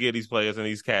 man, and give these players and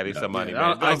these caddies some money. Man.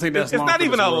 I don't think that's it's not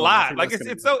even a lot. It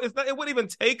wouldn't even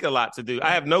take a lot to do.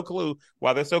 I have no clue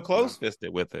why they're so close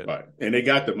fisted with it. Right, and they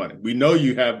got the money. We know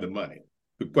you have the money.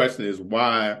 The question is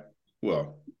why.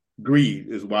 Well, greed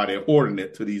is why they're hoarding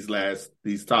it to these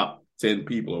top 10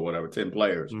 people or whatever, 10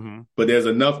 players. But there's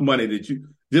enough money that you,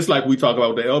 just like we talk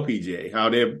about the LPGA, how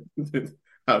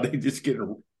they just get.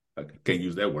 I can't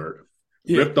use that word.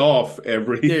 Ripped off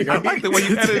every. I like the way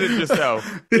you edited yourself.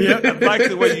 I like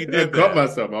the way you did that. I caught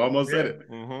myself. I almost said it.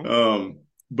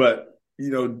 But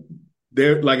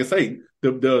they're like I say,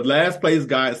 the last place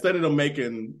guy, instead of them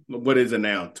making what is it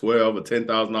now, $12,000 or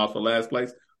 $10,000 for last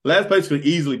place could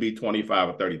easily be $25,000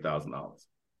 or $30,000.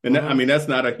 And I mean that's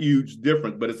not a huge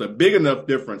difference, but it's a big enough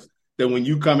difference that when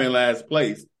you come in last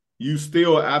place, you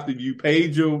still, after you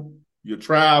paid your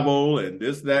travel and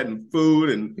this, that, and food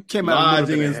and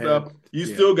lodging and stuff, you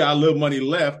still got a little money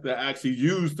left to actually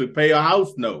use to pay a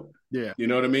house note. Yeah. You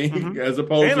know what I mean? As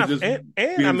opposed to just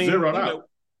being zeroed out.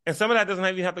 And some of that doesn't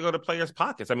even have to go to players'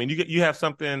 pockets. I mean, you have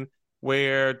something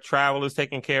where travel is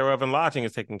taken care of and lodging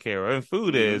is taken care of and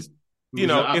food is.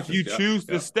 If you choose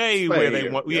to stay where they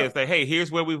want, say, hey,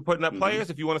 here's where we're putting up players.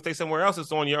 If you want to stay somewhere else,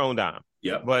 it's on your own dime.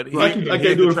 Yeah. But like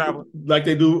they do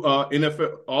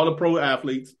NFL, all the pro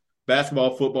athletes,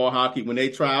 basketball, football, hockey, when they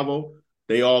travel,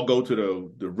 they all go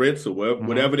to the Ritz or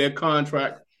whatever their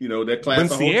contract, their class. When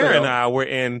Sierra and I were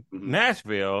in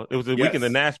Nashville, it was a weekend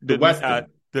in Nashville.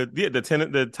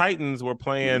 The Titans were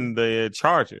playing the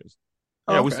Chargers.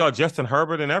 We saw Justin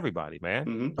Herbert and everybody,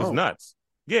 man. It was nuts.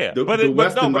 Yeah. The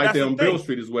Westin right there on Bill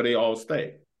Street is where they all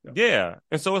stay. Yeah.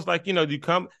 And so it's like, you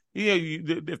come,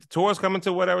 if the tour's coming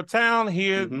to whatever town,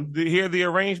 here are the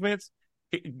arrangements.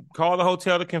 Call the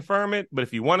hotel to confirm it, but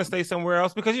if you want to stay somewhere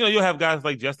else, because you'll have guys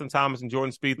like Justin Thomas and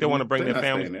Jordan Spieth, they want to bring their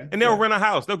families, and they'll rent a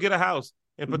house. They'll get a house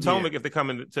in Potomac if they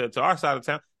come to our side of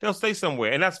town. They'll stay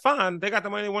somewhere, and that's fine. They got the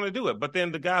money; they want to do it. But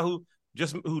then the guy who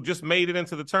just made it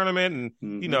into the tournament,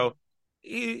 and they got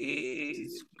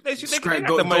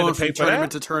the money to pay for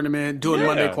tournament to tournament, doing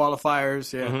Monday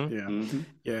qualifiers.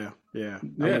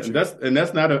 And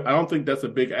that's not I don't think that's a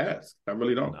big ask. I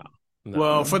really don't. No.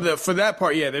 Well, for that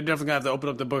part, they're definitely gonna have to open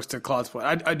up the books to Claude's point.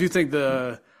 I do think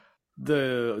the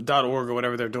 .org or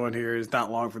whatever they're doing here is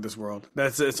not long for this world.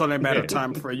 It's only a matter of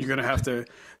time for you're gonna have to,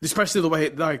 especially the way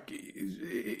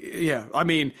I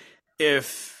mean,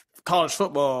 if college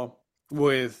football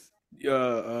with what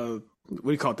do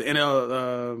you call it, the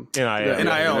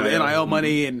NIL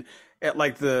money and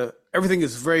everything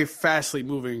is very fastly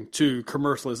moving to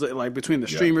commercialization, like between the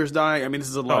streamers dying. I mean, this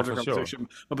is a larger conversation,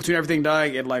 but between everything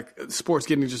dying and sports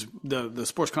getting just the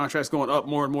sports contracts going up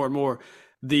more and more and more,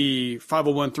 the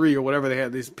 501(c)(3) or whatever they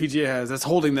have, this PGA has, that's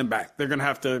holding them back. They're going to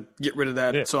have to get rid of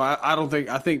that. Yeah. So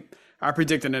I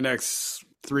predict in the next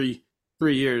three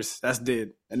years that's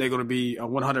dead, and they're going to be a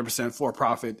 100% for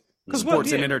profit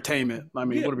sports and entertainment. I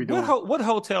mean, what are we doing? What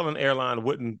hotel and airline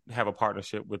wouldn't have a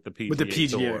partnership with the PGA? With the PGA,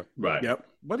 Tour? Right? Yep.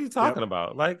 What are you talking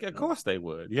about? Like, of course they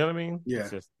would. You know what I mean? Yeah.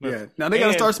 Now they got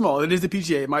to start small. It is the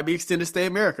PGA. It might be extended stay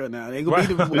America now. They ain't gonna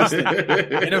be the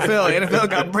NFL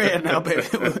got brand now, baby.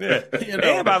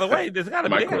 And by the way, there's got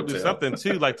to do something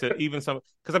too, like to even some,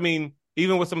 because I mean,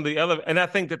 even with some of the other, and I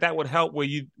think that would help where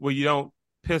you don't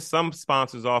piss some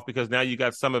sponsors off, because now you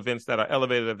got some events that are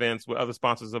elevated events where other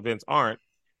sponsors' events aren't.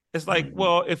 It's like,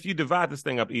 well, if you divide this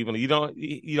thing up evenly, you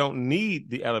don't need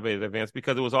the elevated events,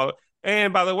 because it was all.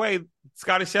 And by the way,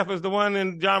 Scottie Scheffler's the one,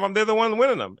 and John, they're the one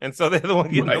winning them, and so they're the one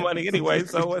getting the money anyway.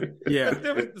 So like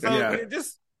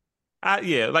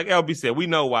LB said, we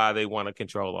know why they want to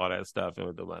control all that stuff and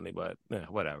with the money, but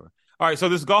whatever. All right, so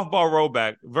this golf ball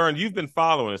rollback, Vern, you've been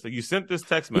following this. So you sent this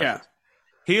text message.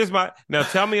 Yeah.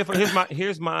 Tell me if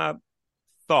here's my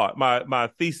thought, my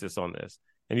thesis on this,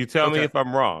 and you tell me if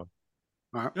I'm wrong.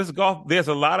 Right. This golf, there's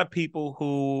a lot of people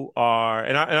who are,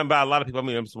 and by a lot of people, I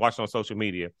mean, I'm just watching on social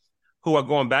media, who are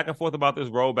going back and forth about this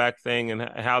rollback thing and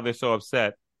how they're so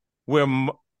upset, where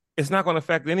it's not going to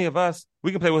affect any of us.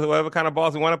 We can play with whatever kind of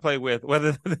balls we want to play with,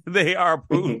 whether they are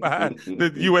approved by the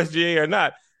USGA or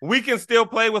not. We can still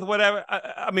play with whatever.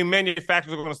 I mean,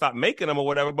 manufacturers are going to stop making them or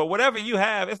whatever, but whatever you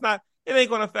have, it ain't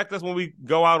going to affect us when we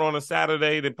go out on a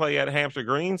Saturday to play at Hampshire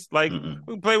Greens. Like,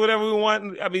 we can play whatever we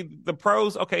want. I mean, the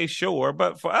pros, okay, sure.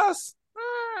 But for us,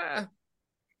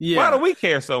 why do we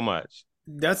care so much?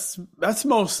 That's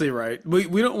mostly right.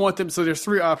 We don't want them. So there's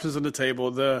three options on the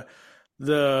table.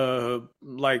 The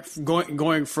like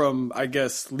going from, I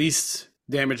guess, least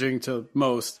damaging to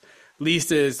most.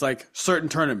 Least is like certain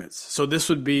tournaments. So this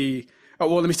would be,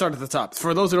 let me start at the top.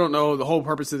 For those who don't know, the whole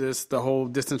purpose of this, the whole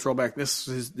distance rollback, this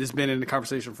has been in the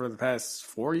conversation for the past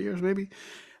 4 years, maybe,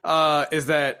 is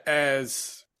that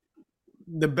as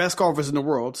the best golfers in the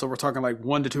world, so we're talking like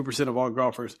 1% to 2% of all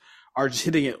golfers, are just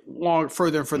hitting it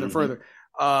further and further and further.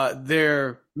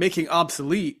 They're making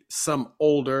obsolete some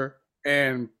older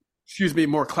and,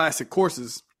 more classic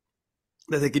courses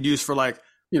that they could use for like,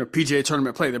 PGA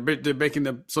tournament play. They're making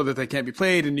them so that they can't be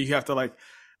played, and you have to like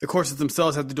the courses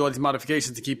themselves have to do all these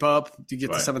modifications to keep up to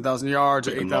get to 7,000 yards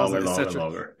or 8,000,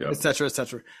 et cetera, et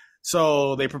cetera.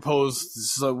 So they proposed.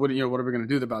 So what are we going to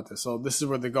do about this? So this is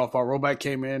where the golf ball rollback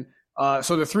came in.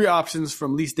 So the three options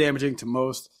from least damaging to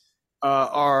most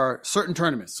are certain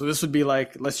tournaments. So this would be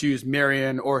like, let's use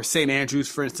Marion or St. Andrews,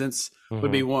 for instance,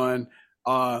 would be one.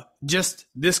 Just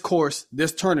this course,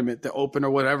 this tournament, the Open or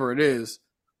whatever it is,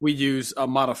 we use a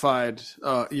modified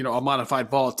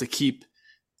ball to keep,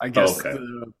 I guess,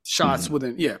 the shots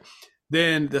within. Yeah.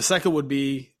 Then the second would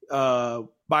be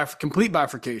complete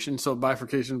bifurcation. So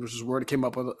bifurcation, which is a word that came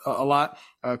up with a lot.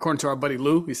 According to our buddy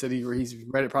Lou, he said he's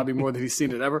read it probably more than he's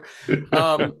seen it ever.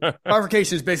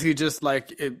 Bifurcation is basically just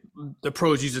like the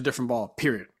pros use a different ball,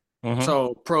 period.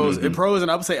 So pros,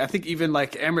 and I would say, I think even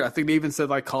like I think they even said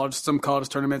like some college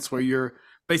tournaments where you're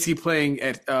basically playing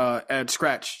at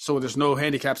scratch. So there's no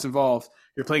handicaps involved.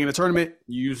 You're playing in a tournament,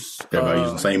 you use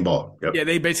the same ball. Yep. Yeah,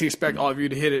 they basically expect all of you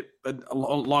to hit it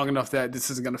long enough that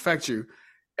this isn't going to affect you.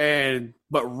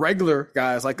 But regular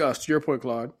guys like us, to your point,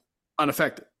 Claude,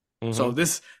 unaffected. So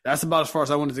that's about as far as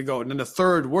I wanted to go. And then the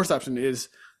third worst option is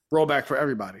rollback for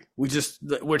everybody. Which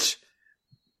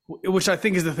I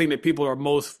think is the thing that people are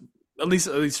most, at least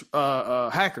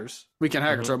hackers, weekend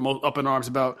hackers are most up in arms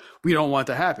about. We don't want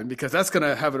to happen because that's going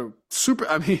to have a super.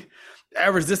 I mean,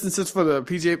 average distances for the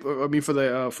PGA. I mean, for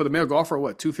the male golfer,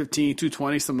 what 215,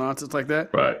 220, some nonsense like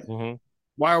that. Right.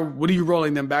 What are you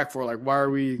rolling them back for? Like, why are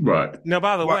we? Right. Now,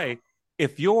 by the way,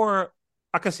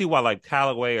 I can see why like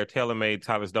Callaway or TaylorMade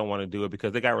titles don't want to do it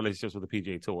because they got relationships with the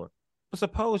PGA Tour. But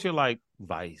suppose you're like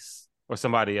Vice or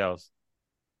somebody else.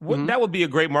 That would be a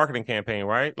great marketing campaign,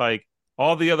 right? Like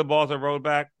all the other balls are rolled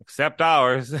back except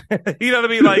ours. You know what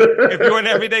I mean? Like if you're an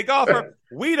everyday golfer,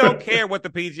 we don't care what the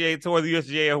PGA Tour, the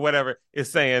USGA, or whatever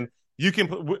is saying. You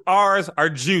can ours are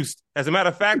juiced. As a matter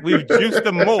of fact, we've juiced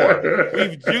them more.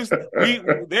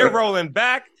 They're rolling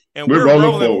back. And we're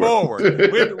rolling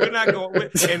forward. We're not going,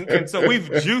 and so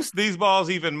we've juiced these balls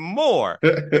even more.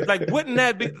 Like, wouldn't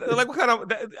that be like what kind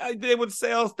of? They would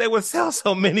sell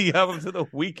so many of them to the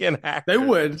weekend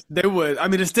hackers. They would. I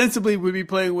mean, ostensibly, we'd be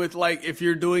playing with like if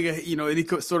you're doing any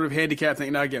sort of handicap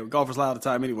thing. Now again, golfers lie all the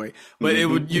time anyway, but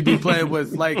you'd be playing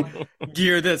with like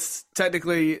gear that's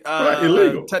technically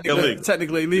illegal.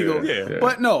 Technically illegal. Yeah.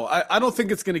 But no, I don't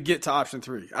think it's going to get to option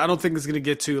 3. I don't think it's going to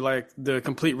get to like the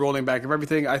complete rolling back of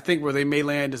everything. I think where they may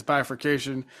land is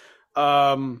bifurcation.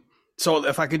 So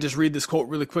if I could just read this quote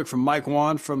really quick from Mike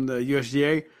Wan from the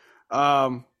USGA.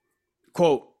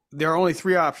 Quote, there are only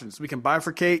 3 options. We can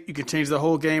bifurcate, you can change the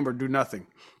whole game, or do nothing.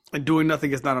 and doing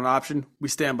nothing is not an option. We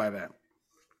stand by that.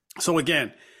 So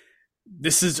again,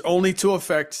 this is only to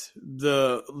affect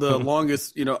the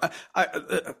longest.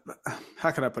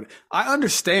 How can I put it? I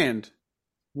understand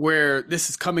where this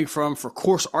is coming from for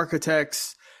course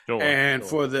architects. For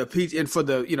the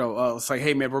it's like,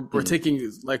 hey man, we're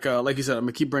taking like you said, I'm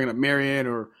gonna keep bringing up Marion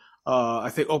or I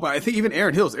think even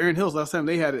Aaron Hills last time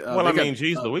they had it.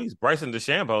 Louise, Bryson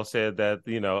DeChambeau said that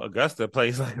Augusta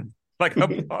plays like a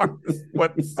bar.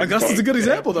 Augusta's a good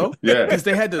example though, because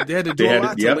they had to do a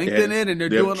lot to lengthen it, and they're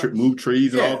doing move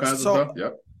trees and all kinds of stuff.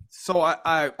 Yep. So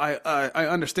I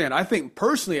understand. I think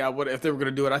personally, I would, if they were going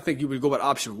to do it, I think you would go with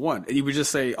option one, and you would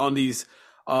just say on these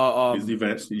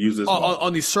events, use this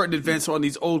on these certain events or on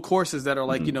these old courses that are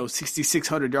like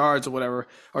 6,600 yards or whatever,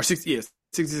 or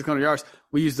 6,600 yards.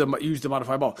 We use the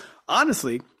modified ball.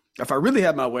 Honestly, if I really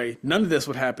had my way, none of this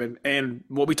would happen. And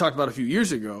what we talked about a few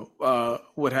years ago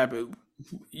would happen.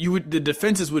 The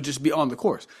defenses would just be on the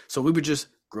course, so we would just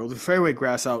grow the fairway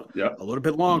grass out a little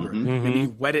bit longer, maybe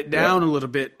wet it down a little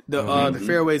bit, the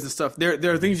fairways and stuff.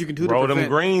 There are things you can do to prevent. Them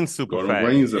greens super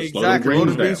fast. Exactly, roll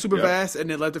them greens super fast, and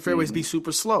then let the fairways be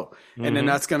super slow. And then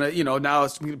that's going to, now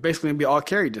it's basically going to be all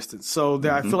carry distance. So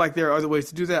I feel like there are other ways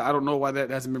to do that. I don't know why that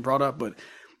hasn't been brought up, but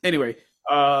anyway.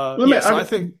 I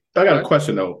got a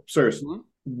question though, seriously.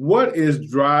 What is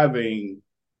driving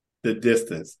the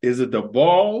distance? Is it the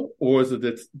ball, or is it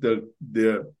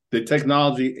the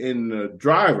technology in the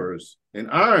drivers and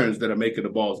irons that are making the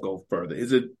balls go further?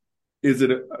 Is it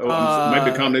might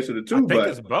be a combination of the two?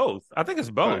 It's both. I think it's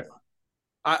both.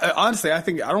 Right. Honestly, I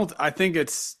think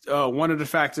it's one of the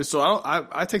factors. So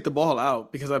I take the ball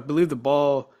out because I believe the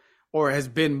ball has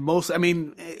been most. I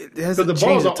mean, it hasn't the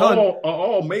changed balls a ton. are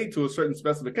all made to a certain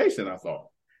specification, I thought.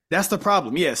 That's the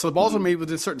problem. Yeah. So the balls are made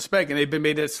with a certain spec, and they've been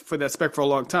made for that spec for a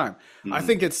long time. I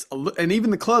think and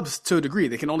even the clubs to a degree,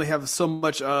 they can only have so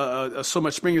much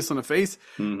springiness on the face.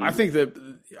 I think that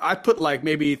I put like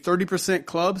maybe 30%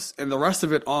 clubs and the rest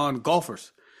of it on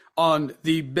golfers, on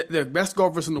the best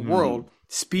golfers in the world.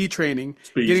 Speed training.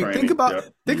 Think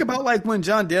about like when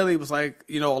John Daly was like,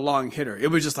 a long hitter. It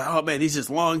was just like, oh man, he's just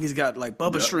long. He's got like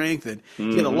Bubba strength, and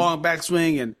he had a long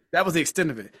backswing, and that was the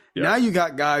extent of it. Yep. Now you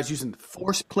got guys using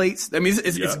force plates. I mean,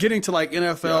 it's getting to like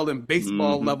NFL and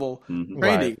baseball level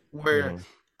training where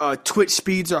twitch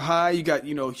speeds are high. You got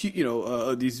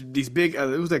these big.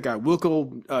 Who's that guy?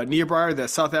 Wilco Niemeyer,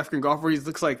 that South African golfer. He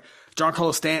looks like John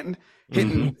Carlos Stanton.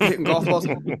 Hitting golf balls.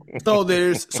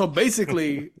 So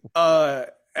basically,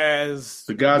 as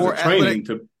the guys are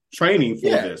training for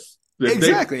this.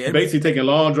 Exactly. They're basically taking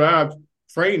long drive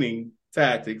training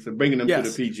tactics and bringing them to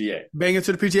the PGA. Bringing it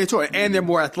to the PGA Tour, and they're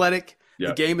more athletic.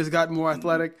 The game has gotten more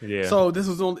athletic. Yeah. So this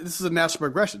is a natural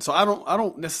progression. So I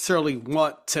don't necessarily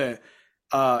want to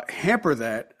hamper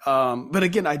that. But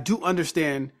again, I do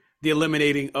understand the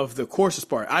eliminating of the courses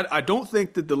part. I don't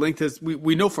think that the length has.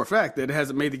 We know for a fact that it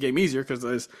hasn't made the game easier because,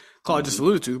 as Claude just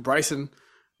alluded to, Bryson.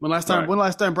 When last time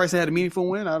Bryson had a meaningful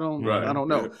win, I don't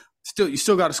know. Yeah. Still, you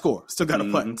still got to score, still got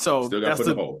to putt. So that's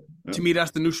to me, that's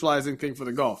the neutralizing thing for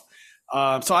the golf.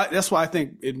 That's why I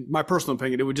think, in my personal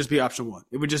opinion, it would just be option one.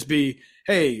 It would just be,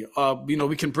 hey,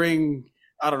 we can bring.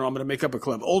 I don't know. I'm going to make up a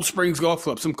club, Old Springs Golf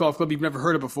Club, some golf club you've never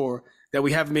heard of before that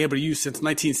we haven't been able to use since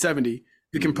 1970.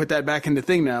 We can put that back in the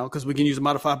thing now because we can use a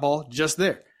modified ball just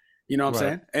there. You know what I'm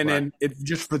saying? And then it's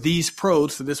just for these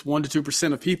pros, for this 1% to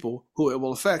 2% of people who it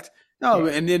will affect. No,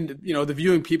 and then the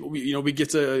viewing people, we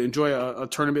get to enjoy a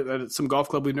tournament at some golf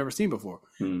club we've never seen before,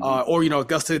 or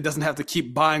Augusta doesn't have to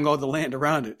keep buying all the land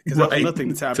around it because that's another thing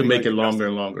that's happening to make it longer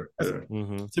and longer.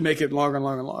 To make it longer and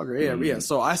longer and longer. Yeah.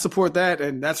 So I support that,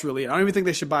 and that's really it. I don't even think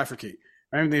they should bifurcate.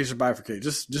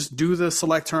 Just do the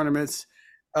select tournaments.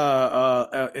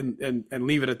 And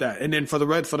leave it at that. And then for the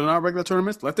non-regular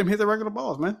tournaments, let them hit the regular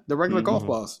balls, man. The regular golf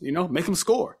balls, make them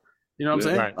score. You know what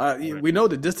I'm saying? We know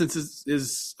the distance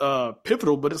is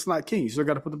pivotal, but it's not king. You still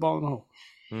got to put the ball in the hole.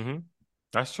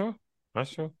 That's true. All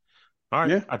right.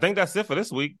 Yeah. I think that's it for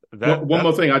this week. One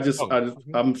more thing.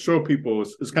 I'm sure people,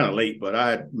 it's kind of late, but I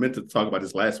had meant to talk about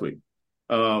this last week.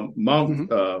 Mount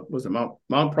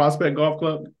Prospect Golf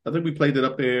Club. I think we played it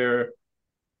up there.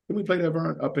 Did we play that,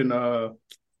 Vern, up in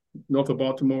north of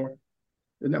Baltimore?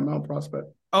 Isn't that Mount Prospect?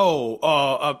 Mountain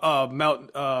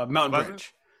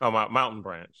Branch. Oh, Mountain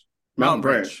Branch. Mountain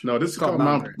Branch. No, this is called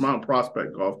Mount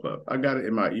Prospect Golf Club. I got it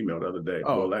in my email the other day.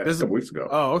 Couple weeks ago.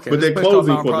 Oh, okay. But they're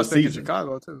closing for the season. In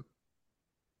Chicago too.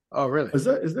 Oh, really? Is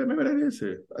that maybe that is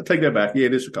here? I take that back. Yeah,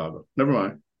 it is Chicago. Never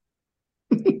mind.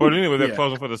 But anyway, they're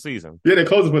closing for the season. Yeah, they're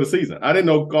closing for the season. I didn't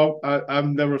know golf. I've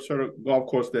never heard a golf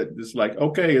course that is like,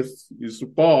 okay, it's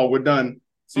fall, we're done.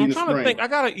 I'm trying to think. I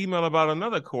got an email about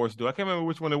another course, dude. I can't remember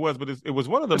which one it was, but it was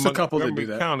one of the Montgomery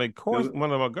County course, one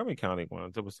of the Montgomery County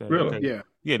ones. It was saying, really? Okay.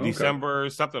 Yeah, December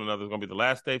something or another is going to be the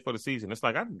last day for the season. It's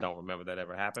like I don't remember that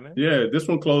ever happening. Yeah, this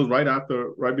one closed right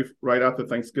after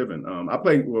Thanksgiving. My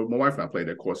wife and I played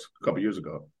that course a couple years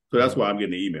ago, so that's why I'm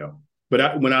getting the email.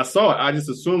 But when I saw it, I just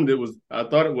assumed I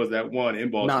thought it was that one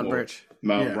in Baltimore,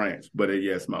 Mount Branch, but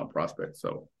it's Mount Prospect.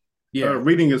 So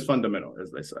reading is fundamental,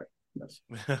 as they say. Yes.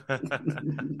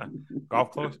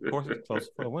 Golf courses close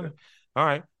for the winter. All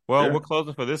right. Well, we're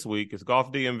closing for this week. It's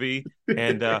Golf DMV,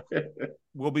 and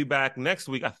we'll be back next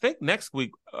week. I think next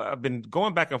week I've been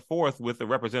going back and forth with the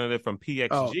representative from PXG.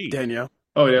 Oh, Danielle.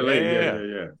 Oh,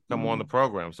 yeah. Come on the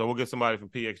program. So we'll get somebody from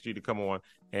PXG to come on,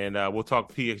 and we'll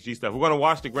talk PXG stuff. We're going to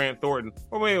watch the Grant Thornton,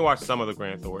 or maybe watch some of the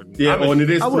Grant Thornton. Yeah, and it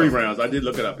is 3 rounds. I did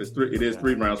look it up. It is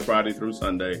 3 rounds, Friday through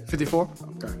Sunday. 54?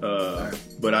 Okay.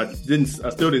 But I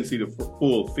still didn't see the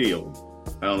full field.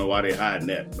 I don't know why they hiding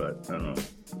that, but I don't know.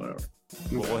 Whatever.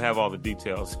 We'll have all the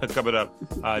details coming up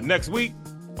next week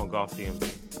on Golf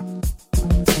DMV.